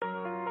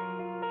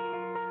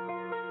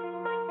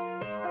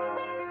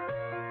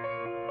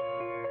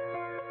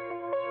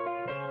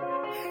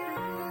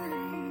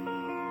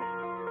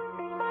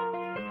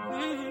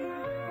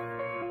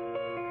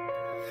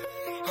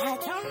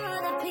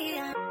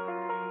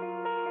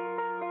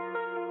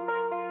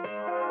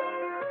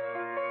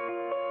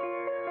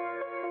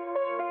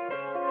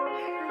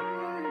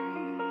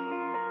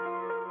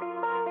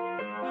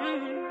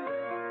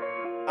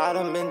I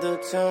done been through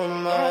too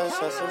much,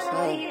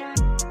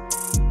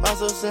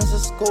 hustle since the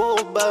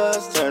school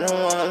bus,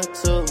 turning 1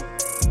 to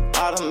 2.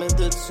 I done been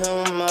through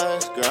too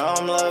much, girl,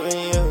 I'm loving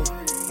you.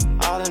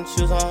 I done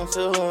choose on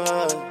too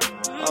much,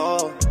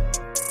 oh.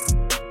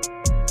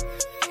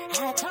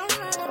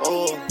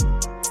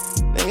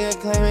 Nigga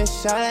claim he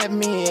shot at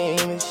me,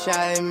 ain't even shot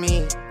at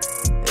me.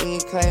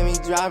 Nigga claim he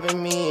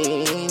dropping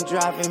me, ain't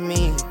dropping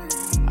me.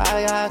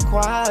 I got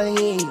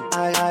quality,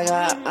 I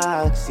got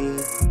oxy.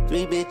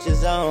 3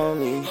 bitches on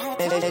me,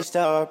 and they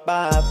start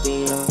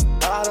popping.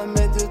 I done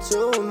been through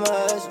too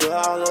much, girl,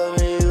 I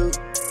love you.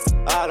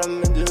 I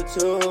done been through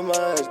too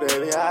much,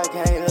 baby, I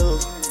can't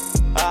lose.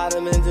 I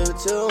done been through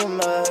too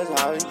much,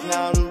 I be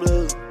counting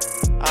blue.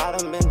 I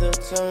done been through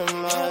too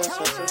much,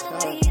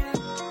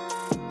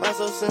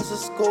 hustle since the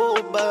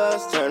school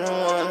bus, turning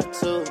 1 to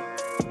 2.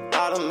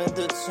 I done been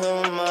through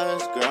too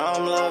much, girl,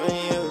 I'm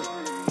loving you.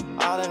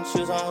 I done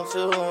choose on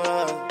too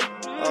much,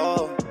 oh.